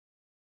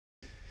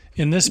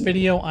In this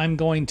video, I'm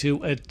going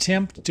to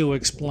attempt to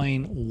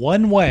explain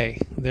one way,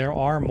 there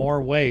are more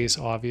ways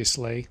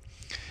obviously,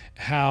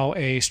 how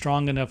a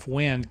strong enough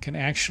wind can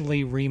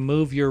actually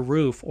remove your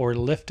roof or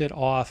lift it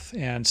off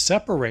and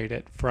separate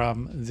it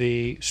from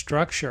the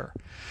structure.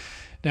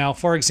 Now,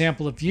 for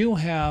example, if you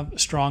have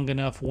strong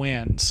enough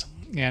winds,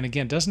 and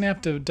again, doesn't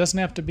have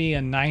to be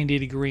a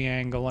 90-degree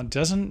angle, and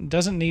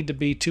doesn't need to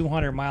be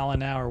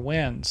 200-mile-an-hour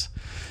winds.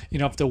 You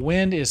know, if the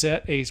wind is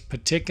at a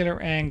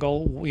particular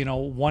angle, you know,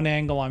 one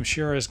angle I'm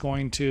sure is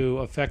going to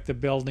affect the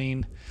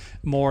building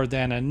more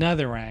than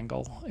another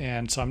angle.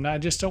 And so I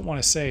just don't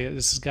want to say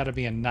this has got to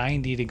be a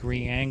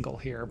 90-degree angle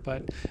here,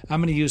 but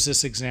I'm going to use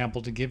this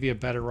example to give you a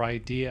better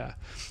idea.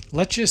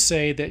 Let's just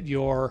say that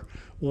your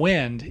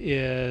wind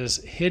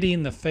is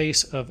hitting the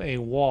face of a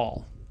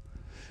wall,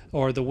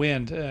 or the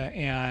wind,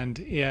 and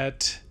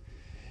it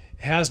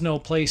has no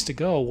place to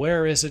go.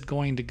 Where is it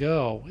going to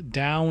go?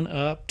 Down,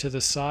 up, to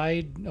the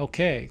side?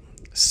 Okay,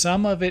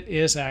 some of it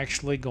is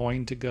actually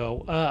going to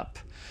go up,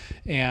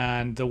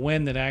 and the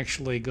wind that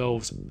actually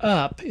goes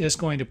up is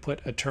going to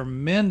put a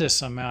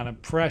tremendous amount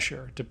of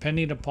pressure,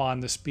 depending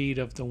upon the speed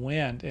of the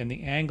wind and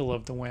the angle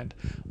of the wind,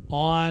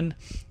 on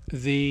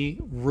the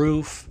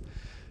roof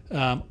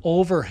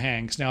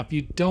overhangs. Now, if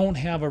you don't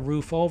have a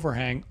roof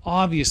overhang,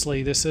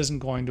 obviously this isn't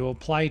going to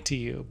apply to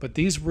you, but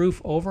these roof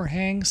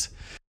overhangs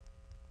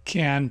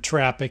can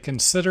trap a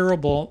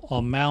considerable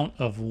amount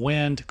of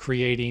wind,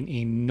 creating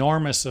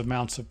enormous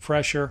amounts of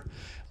pressure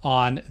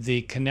on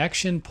the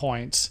connection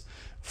points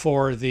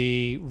for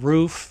the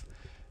roof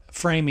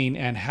framing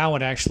and how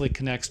it actually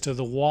connects to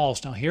the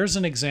walls. Now, here's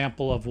an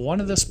example of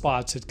one of the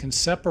spots it can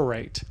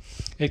separate.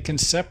 It can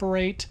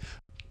separate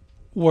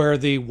where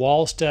the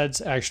wall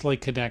studs actually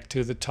connect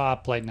to the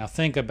top plate. Now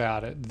think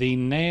about it. The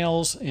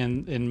nails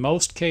in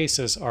most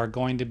cases are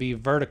going to be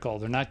vertical.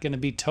 They're not going to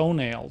be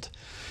toe-nailed.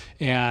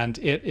 And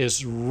it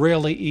is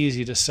really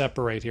easy to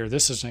separate here.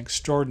 This is an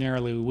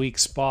extraordinarily weak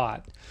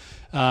spot.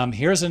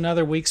 Here's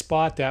another weak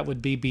spot that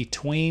would be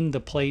between the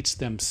plates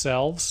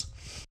themselves.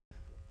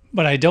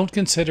 But I don't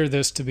consider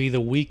this to be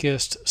the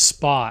weakest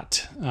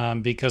spot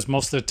because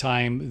most of the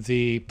time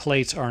the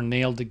plates are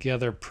nailed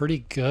together pretty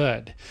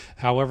good.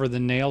 However, the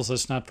nails,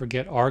 let's not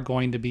forget, are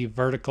going to be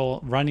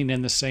vertical, running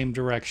in the same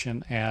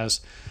direction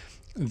as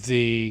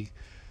the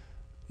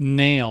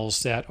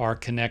nails that are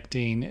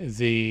connecting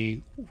the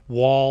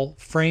wall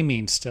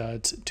framing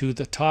studs to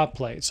the top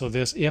plate. So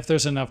this, if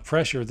there's enough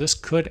pressure, this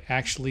could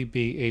actually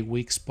be a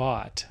weak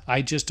spot.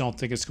 I just don't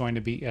think it's going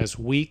to be as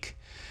weak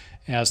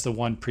as the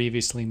one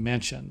previously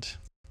mentioned.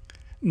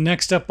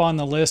 Next up on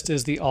the list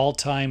is the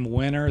all-time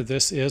winner.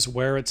 This is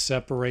where it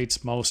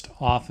separates most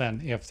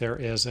often if there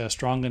is a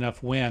strong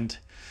enough wind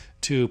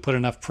to put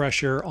enough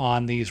pressure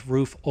on these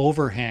roof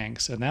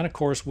overhangs. And that, of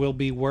course, will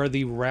be where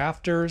the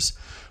rafters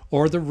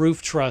or the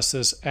roof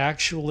trusses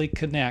actually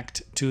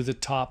connect to the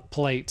top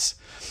plates.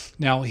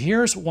 Now,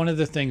 here's one of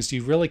the things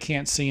you really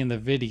can't see in the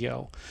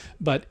video,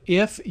 but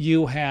if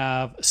you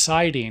have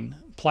siding,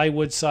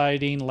 plywood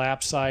siding,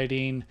 lap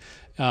siding,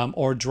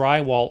 or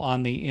drywall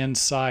on the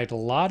inside, a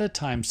lot of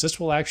times this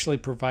will actually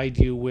provide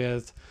you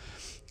with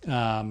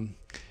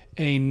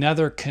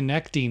another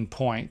connecting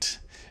point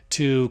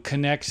to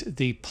connect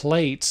the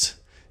plates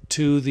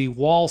to the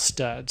wall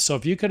stud. So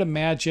if you could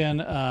imagine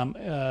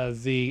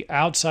the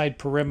outside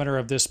perimeter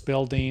of this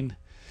building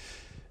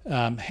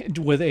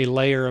with a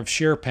layer of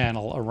shear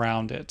panel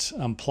around it,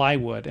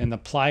 plywood, and the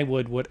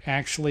plywood would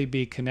actually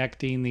be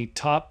connecting the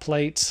top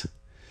plates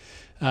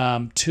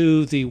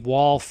to the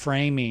wall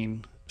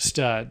framing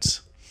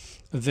studs,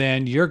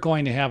 then you're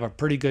going to have a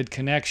pretty good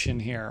connection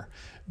here.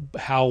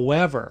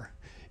 However,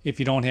 if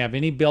you don't have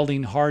any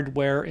building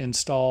hardware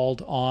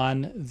installed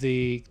on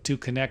to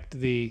connect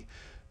the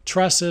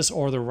trusses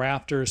or the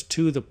rafters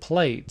to the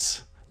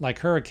plates, like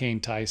hurricane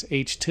ties,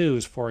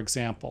 H2s for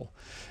example,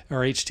 or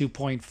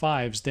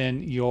H2.5s,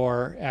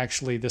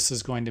 then this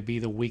is going to be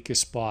the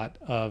weakest spot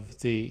of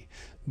the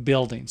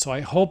building. So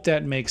I hope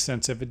that makes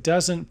sense. If it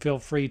doesn't, feel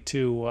free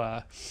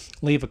to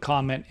leave a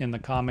comment in the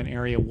comment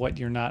area what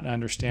you're not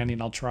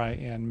understanding. I'll try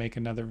and make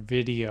another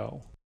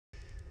video.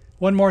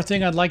 One more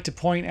thing I'd like to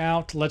point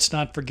out, let's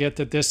not forget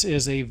that this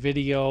is a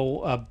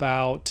video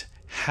about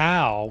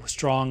how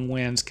strong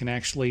winds can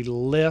actually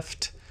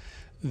lift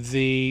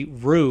the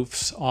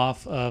roofs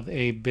off of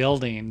a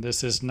building.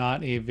 This is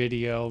not a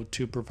video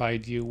to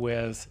provide you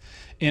with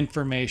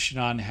information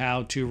on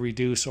how to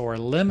reduce or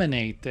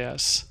eliminate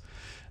this.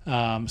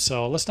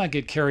 So let's not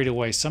get carried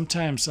away.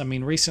 Sometimes, I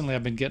mean, recently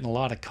I've been getting a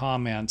lot of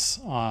comments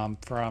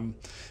from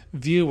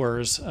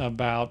viewers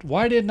about,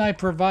 why didn't I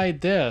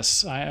provide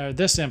this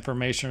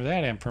information or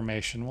that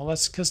information? Well,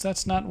 that's because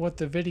that's not what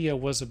the video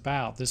was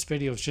about. This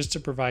video is just to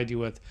provide you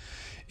with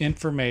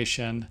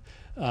information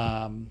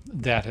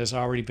that has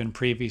already been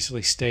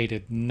previously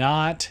stated,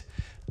 not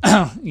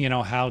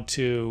how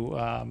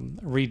to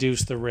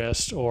reduce the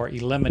risk or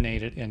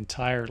eliminate it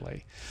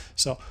entirely.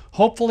 So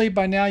hopefully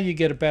by now you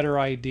get a better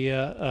idea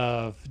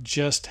of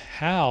just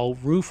how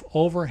roof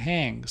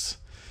overhangs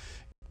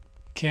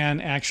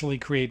can actually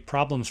create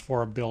problems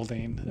for a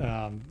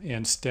building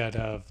instead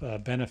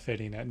of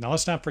benefiting it. Now,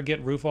 let's not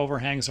forget roof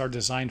overhangs are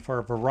designed for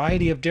a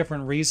variety of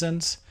different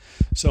reasons.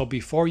 So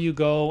before you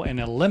go and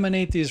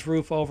eliminate these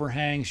roof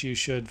overhangs, you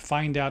should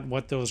find out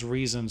what those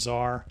reasons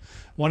are.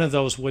 One of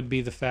those would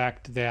be the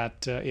fact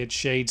that it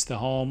shades the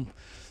home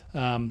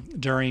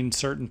during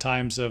certain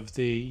times of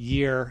the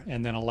year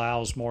and then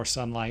allows more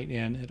sunlight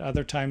in at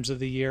other times of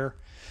the year.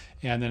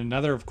 And then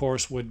another, of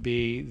course, would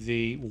be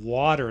the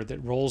water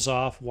that rolls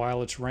off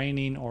while it's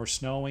raining or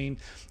snowing.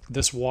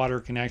 This water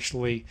can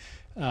actually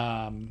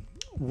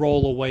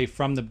roll away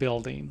from the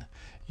building.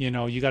 You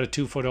know, you got a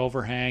 2-foot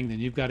overhang, then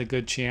you've got a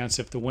good chance,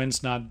 if the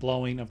wind's not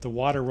blowing, of the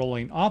water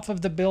rolling off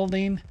of the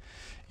building.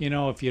 You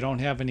know, if you don't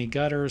have any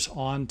gutters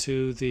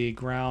onto the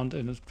ground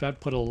and that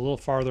put a little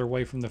farther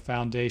away from the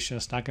foundation,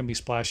 it's not going to be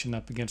splashing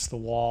up against the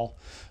wall.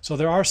 So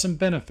there are some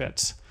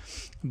benefits.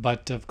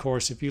 But of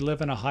course, if you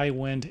live in a high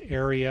wind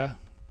area,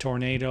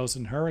 tornadoes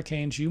and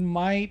hurricanes, you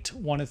might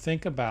want to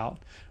think about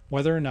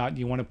whether or not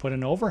you want to put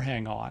an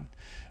overhang on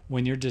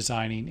when you're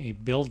designing a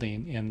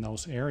building in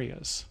those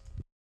areas.